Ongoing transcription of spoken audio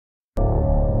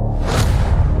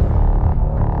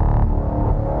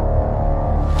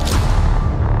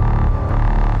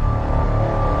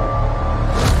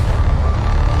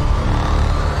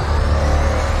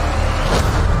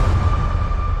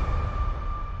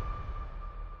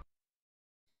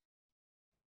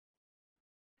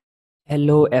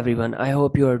Hello everyone, I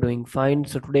hope you are doing fine.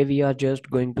 So today we are just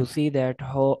going to see that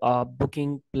how a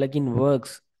booking plugin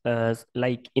works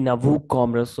like in a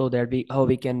WooCommerce, so that we how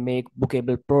we can make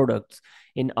bookable products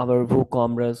in our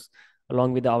WooCommerce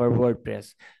along with our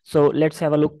WordPress. So let's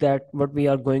have a look at what we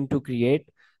are going to create.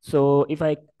 So if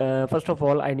I first of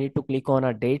all I need to click on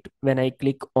a date. When I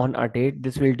click on a date,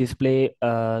 this will display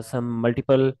some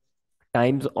multiple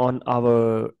times on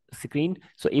our screen.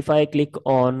 So if I click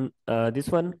on this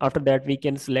one, after that we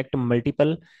can select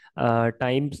multiple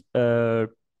times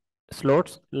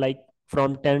slots, like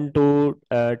from 10 to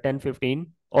 10:15.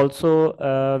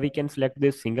 Also we can select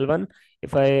this single one.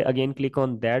 If I again click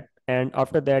on that, and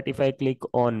after that if I click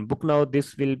on book now,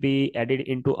 this will be added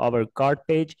into our cart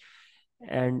page.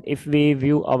 And if we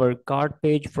view our cart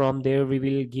page, from there we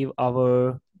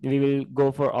will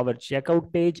go for our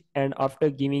checkout page, and after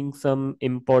giving some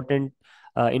important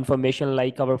information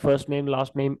like our first name,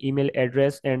 last name, email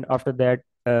address, and after that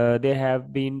there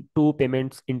have been two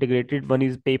payments integrated. One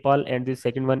is PayPal and the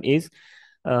second one is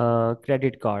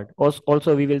credit card.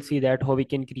 Also we will see that how we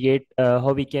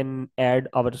can add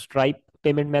our Stripe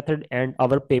payment method and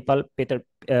our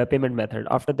payment method.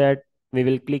 After that we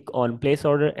will click on place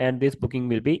order and this booking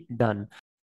will be done.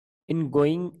 In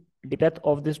going the depth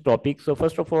of this topic, so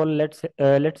first of all let's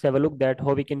have a look that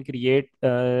how we can create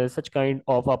such kind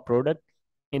of a product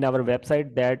in our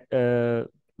website that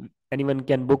anyone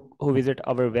can book who visit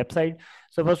our website.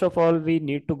 So first of all we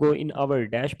need to go in our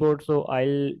dashboard. So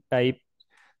I'll type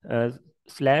uh,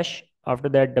 slash after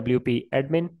that WP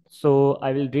admin. So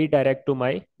I will redirect to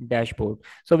my dashboard.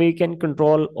 So we can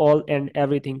control all and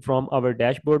everything from our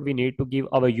dashboard. We need to give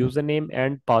our username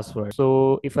and password.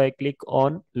 So if I click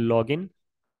on login,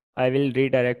 I will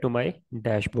redirect to my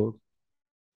dashboard.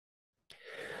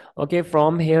 Okay,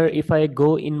 from here, if I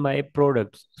go in my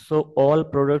products, so all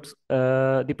products,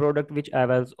 the product which I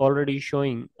was already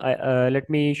showing, let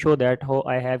me show that how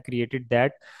I have created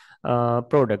that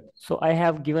product. So I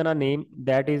have given a name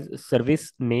that is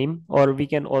service name, or we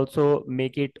can also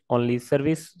make it only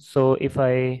service. So if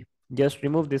I just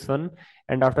remove this one,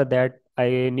 and after that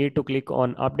I need to click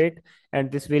on update, and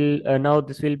this will now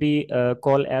this will be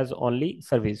called as only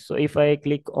service. So if I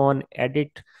click on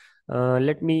edit,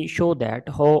 let me show that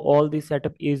how all the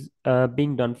setup is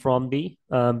being done from the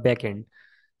backend,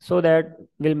 so that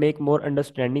will make more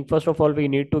understanding. First of all, we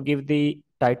need to give the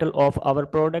title of our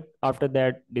product, after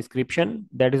that description,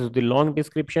 that is the long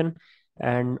description,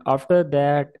 and after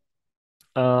that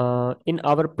in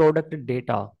our product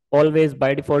data, always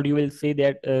by default you will see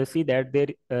that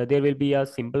there will be a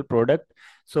simple product.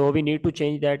 So we need to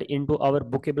change that into our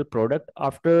bookable product.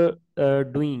 After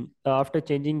after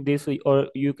changing this, or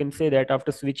you can say that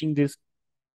after switching this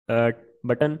uh,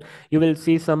 button, you will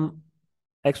see some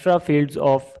extra fields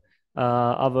of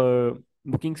our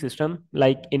booking system.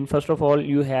 Like in first of all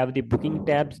you have the booking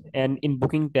tabs, and in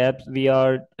booking tabs we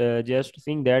are just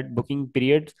seeing that booking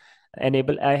periods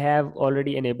enable. I have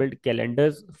already enabled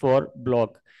calendars for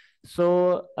block.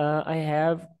 So I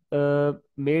have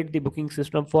made the booking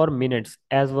system for minutes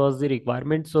as was the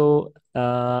requirement. So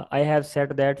I have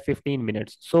set that 15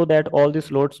 minutes, so that all the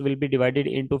slots will be divided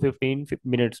into 15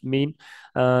 minutes, mean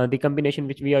the combination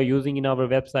which we are using in our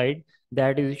website,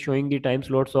 that is showing the time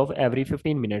slots of every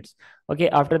 15 minutes. Okay,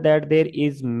 after that there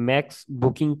is max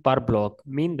booking per block,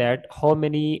 mean that how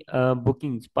many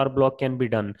bookings per block can be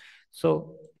done.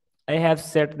 So I have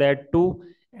set that 2,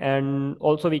 and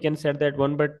also we can set that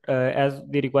 1, but as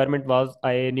the requirement was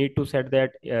I need to set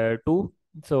that 2.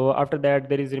 So after that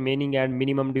there is remaining and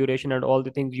minimum duration and all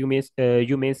the things. You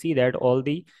may see that all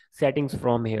the settings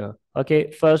from here.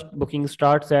 Okay, first booking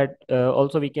starts at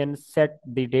also we can set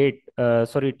the date,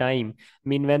 sorry, time,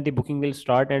 mean when the booking will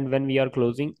start and when we are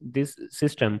closing this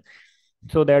system,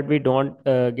 so that we don't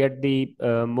get the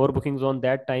more bookings on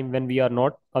that time when we are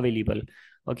not available.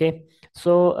 Okay,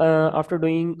 so after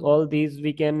doing all these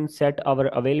we can set our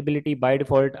availability. By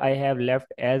default I have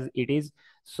left as it is.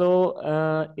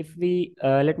 So if we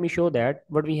let me show that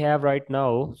what we have right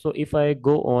now. So if I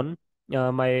go on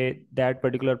my that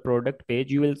particular product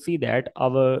page, you will see that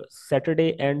our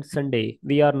Saturday and Sunday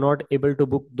we are not able to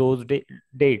book those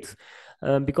dates.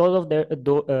 Because of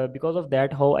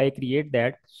that how I create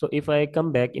that. So if I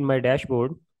come back in my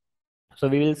dashboard, so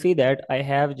we will see that I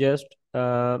have just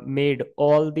made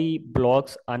all the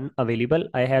blocks unavailable.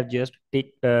 I have just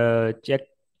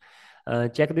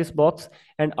check this box,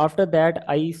 and after that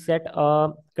I set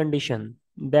a condition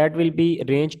that will be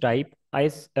range type.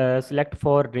 select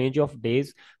for range of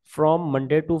days from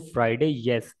Monday to Friday,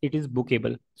 yes, it is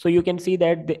bookable. So you can see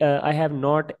that I have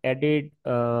not added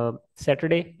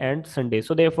Saturday and Sunday.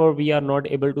 So therefore, we are not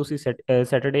able to see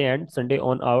Saturday and Sunday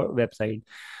on our website.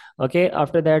 Okay,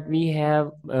 after that we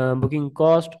have booking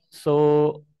cost.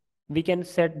 So we can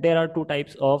set, there are two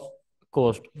types of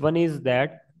cost. One is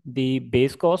that the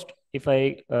base cost. If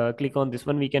I click on this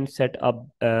one, we can set up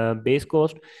base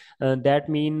cost. That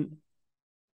mean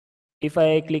if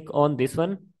I click on this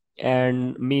one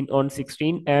and mean on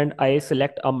 16 and I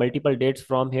select a multiple dates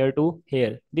from here to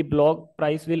here, the blog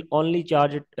price will only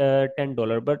charge it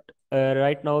 $10. But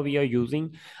right now we are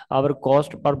using our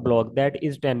cost per blog, that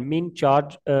is 10, mean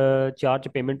charge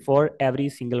payment for every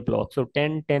single blog. So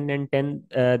 10, 10, and 10,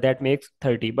 that makes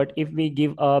 30. But if we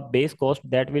give a base cost,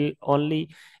 that will only,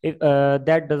 if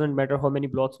that doesn't matter how many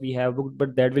blogs we have booked,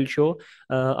 but that will show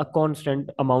a constant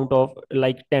amount of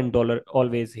like $10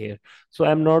 always here. So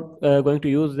I'm not going to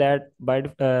use that,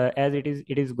 but as it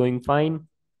is going fine.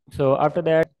 So after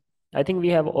that, I think we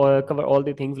have covered all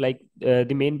the things. Like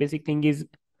the main basic thing is,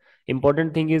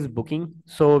 important thing is booking.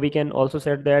 So we can also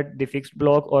set that the fixed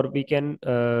block, or we can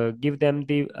give them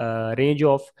the range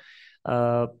of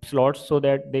slots so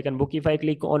that they can book. If I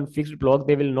click on fixed block,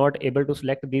 they will not able to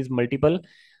select these multiple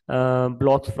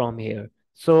blocks from here.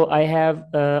 So I have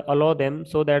allow them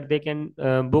so that they can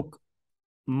book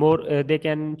more, they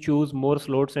can choose more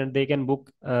slots, and they can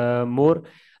book more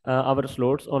our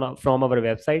slots on from our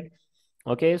website.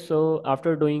 Okay, so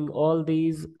after doing all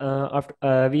these,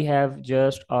 after we have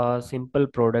just a simple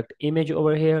product image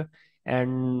over here,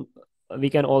 and we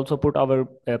can also put our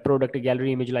product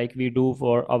gallery image like we do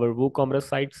for our WooCommerce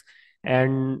sites.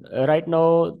 And right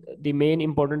now, the main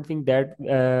important thing that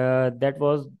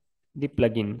was the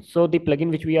plugin. So the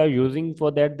plugin which we are using for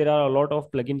that, there are a lot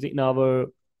of plugins in our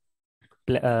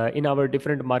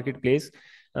different marketplace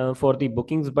for the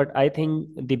bookings, but I think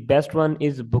the best one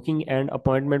is booking and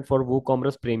appointment for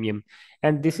WooCommerce Premium,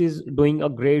 and this is doing a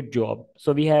great job.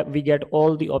 So we get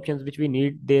all the options which we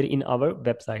need there in our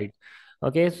website.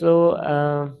 Okay,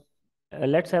 so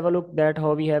let's have a look that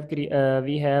how we have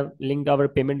linked our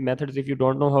payment methods. If you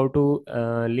don't know how to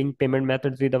link payment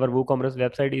methods with our WooCommerce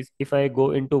website, is if I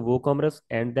go into WooCommerce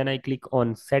and then I click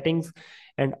on settings,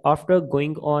 and after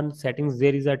going on settings,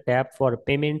 there is a tab for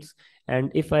payments.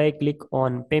 And if I click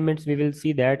on payments, we will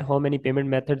see that how many payment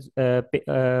methods,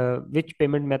 which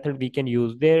payment method we can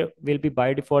use. There will be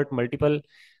by default multiple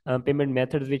payment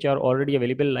methods which are already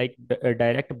available, like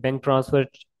direct bank transfer,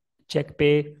 check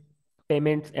pay,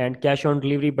 payments, and cash on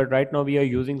delivery. But right now we are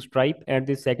using Stripe, and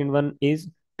the second one is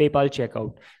PayPal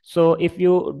checkout. So if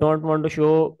you don't want to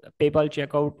show PayPal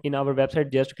checkout in our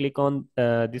website, just click on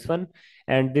this one,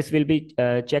 and this will be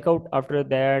checkout. After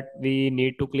that, we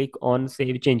need to click on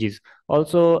save changes.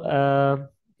 Also,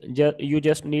 you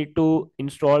just need to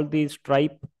install the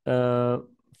Stripe for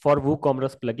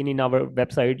WooCommerce plugin in our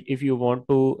website if you want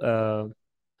to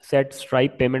set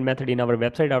Stripe payment method in our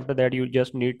website. After that, you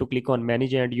just need to click on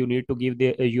manage, and you need to give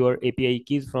your API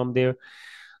keys from there.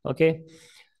 Okay,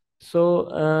 so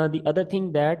the other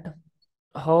thing that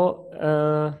how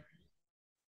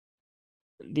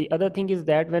the other thing is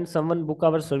that when someone book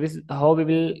our service, how we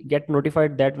will get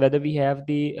notified that whether we have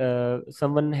the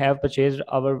someone have purchased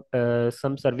our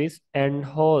some service, and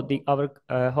how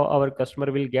our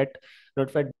customer will get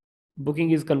notified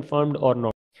booking is confirmed or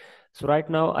not. So right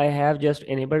now I have just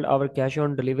enabled our cash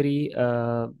on delivery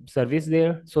service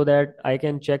there, so that I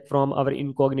can check from our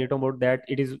incognito mode that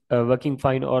it is working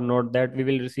fine or not, that we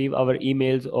will receive our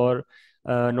emails or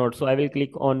not. So I will click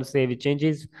on save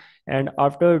changes, and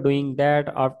after doing that,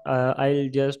 I'll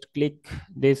just click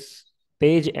this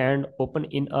page and open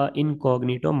in a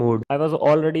incognito mode. I was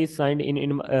already signed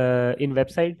in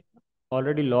website,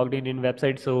 already logged in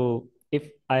website. So if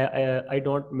I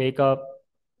don't make a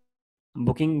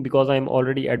booking, because I'm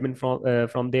already admin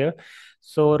from there.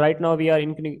 So right now we are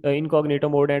in incognito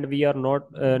mode, and we are not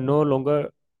no longer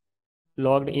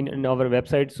logged in our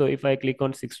website. So if I click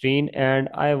on 16 and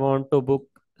I want to book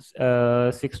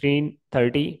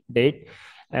 16/30 date,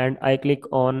 and I click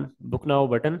on book now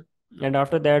button, and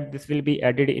after that this will be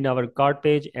added in our cart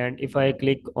page. And if I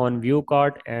click on view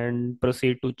cart and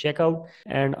proceed to checkout,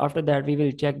 and after that we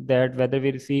will check that whether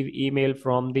we receive email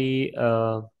from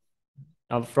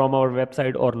our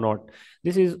website or not.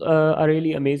 This is a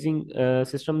really amazing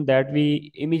system that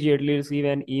we immediately receive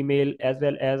an email, as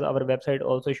well as our website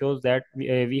also shows that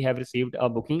we have received a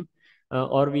booking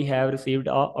or we have received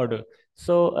a order.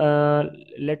 So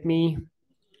let me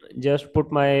just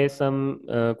put my some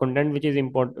content which is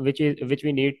important, which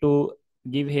we need to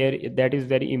give here, that is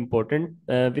very important.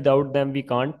 Without them we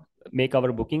can't make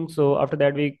our booking. So after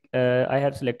that, we I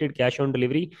have selected cash on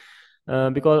delivery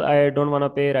because I don't want to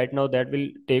pay right now. That will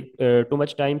take too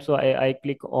much time. So I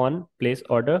click on place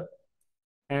order,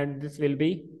 and this will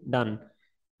be done.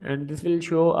 And this will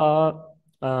show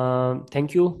a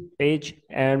thank you page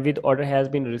and with order has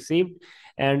been received,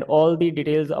 and all the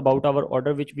details about our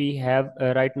order which we have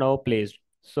right now placed.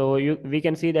 So we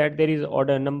can see that there is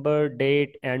order number,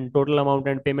 date, and total amount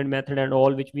and payment method and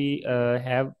all which we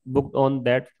have booked on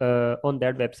that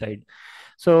website.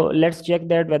 So let's check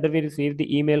that whether we receive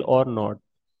the email or not.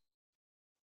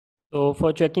 So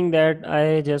for checking that,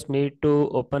 I just need to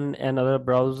open another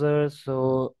browser.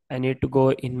 So I need to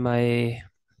go in my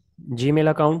Gmail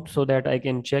account so that I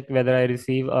can check whether I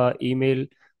receive a email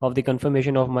of the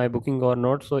confirmation of my booking or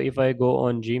not. So if I go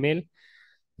on Gmail,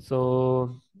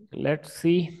 so let's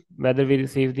see whether we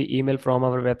receive the email from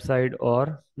our website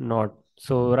or not.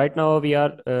 So right now we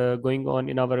are going on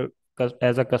in our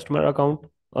as a customer account.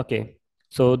 Okay.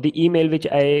 So the email which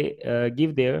I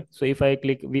give there. So if I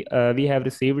click, we have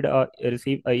received a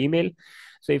email.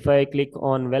 So if I click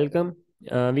on welcome,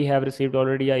 we have received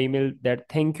already a email that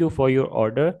thank you for your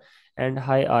order and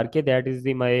hi RK. That is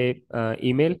the my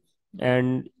email.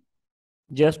 And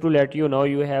just to let you know,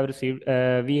 we have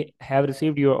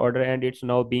received your order and it's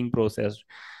now being processed.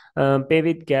 Pay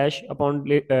with cash upon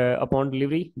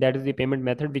delivery. That is the payment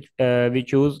method which we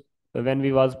choose when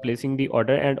we was placing the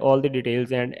order, and all the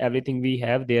details and everything we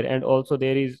have there. And also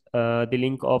there is the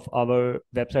link of our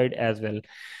website as well.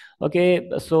 Okay,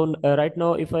 so right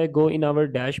now if I go in our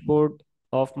dashboard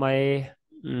of my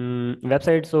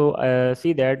website, so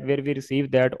see that where we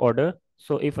received that order.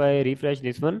 So if I refresh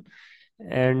this one,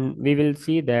 and we will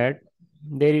see that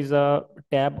there is a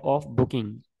tab of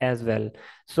booking as well.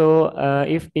 So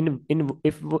if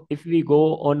we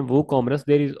go on WooCommerce,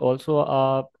 there is also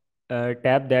a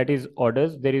tab that is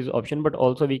orders. There is option, but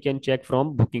also we can check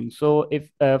from booking. So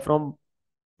if from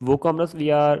WooCommerce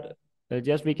we are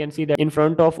just we can see that in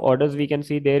front of orders we can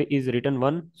see there is written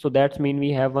one. So that's mean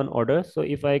we have one order. So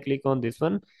if I click on this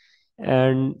one,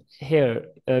 and here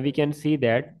we can see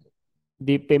that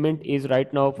the payment is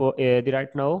right now for the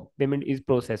right now payment is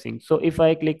processing. So if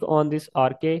I click on this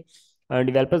RK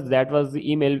developers, that was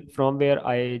the email from where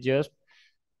I just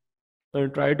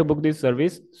try to book this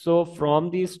service. So from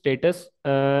the status,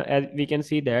 as we can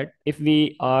see that if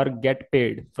we are get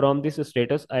paid from this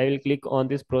status, I will click on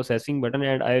this processing button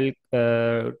and I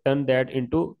will turn that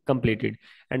into completed.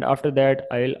 And after that,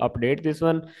 I will update this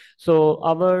one. So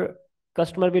our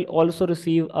customer will also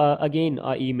receive again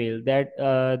a email that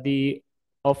the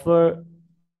offer,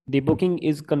 the booking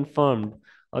is confirmed.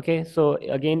 Okay, so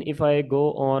again, if I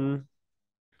go on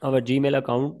our Gmail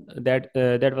account that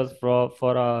was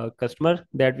for a customer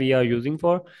that we are using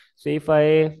for. So if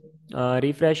I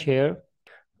refresh here,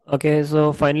 okay,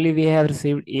 so finally we have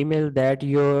received email that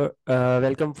you're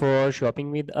welcome for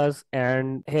shopping with us,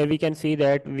 and here we can see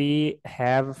that we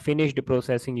have finished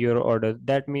processing your order.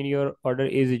 That means your order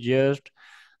is just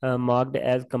marked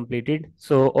as completed.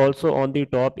 So also on the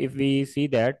top, if we see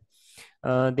that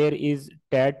there is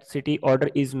that city order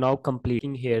is now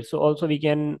completing here. So also we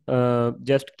can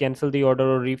just cancel the order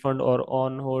or refund or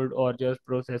on hold or just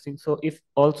processing. So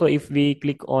if we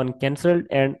click on cancel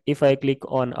and if I click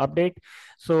on update,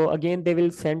 so again they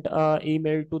will send a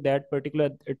email to that particular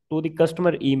to the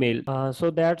customer email.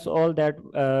 So that's all that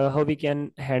how we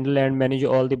can handle and manage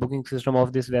all the booking system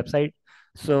of this website.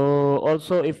 So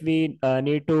also if we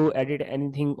need to edit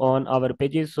anything on our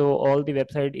pages, so all the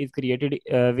website is created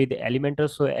with Elementor.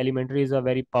 So Elementor is a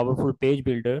very powerful page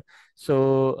builder.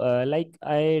 So like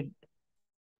I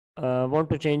want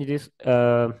to change this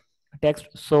text.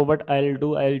 So what I'll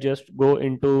do, I'll just go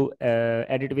into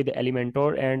edit with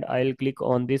Elementor and I'll click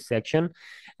on this section,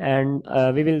 and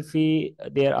we will see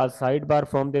there are sidebar.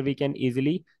 From there we can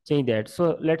easily change that.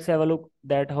 So let's have a look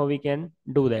that how we can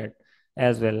do that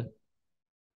as well.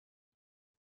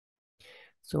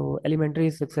 So elementary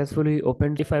is successfully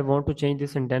opened. If I want to change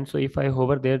this sentence, so if I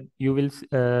hover there, you will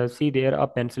see there a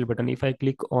pencil button. If I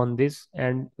click on this,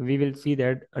 and we will see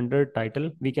that under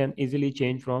title, we can easily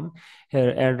change from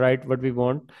here and write what we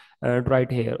want right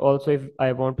here. Also, if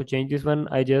I want to change this one,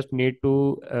 I just need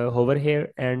to hover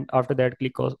here, and after that,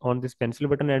 click on this pencil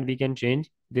button, and we can change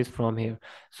this from here.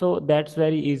 So that's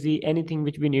very easy. Anything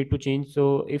which we need to change.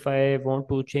 So if I want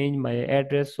to change my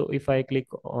address, so if I click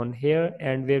on here,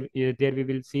 and where there we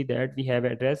will see that we have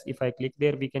address. If I click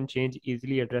there, we can change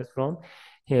easily address from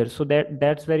here. So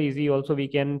that's very easy. Also we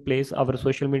can place our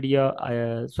social media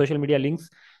links.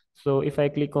 So if I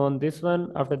click on this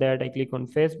one, after that I click on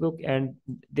Facebook, and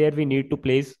there we need to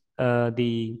place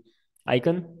the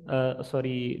icon,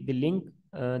 sorry, the link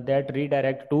that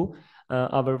redirect to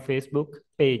our Facebook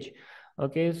page.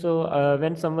 Okay, so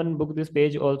when someone book this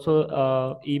page,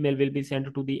 also email will be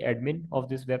sent to the admin of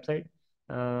this website.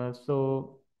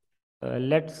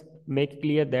 Let's make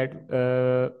clear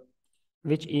that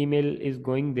which email is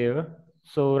going there.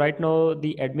 So right now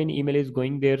the admin email is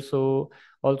going there, so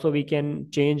also we can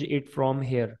change it from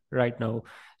here right now.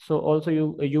 So also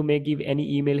you may give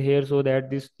any email here, so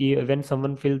that when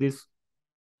someone fill this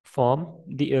form,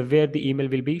 the where the email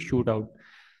will be shoot out.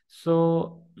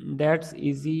 So that's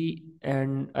easy,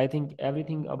 and I think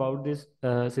everything about this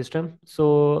system.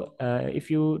 So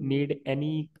if you need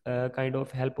any kind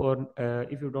of help, or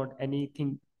if you don't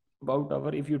anything about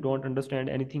our if you don't understand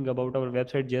anything about our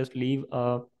website, just leave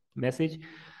a message.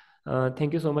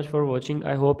 Thank you so much for watching.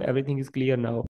 I hope everything is clear now.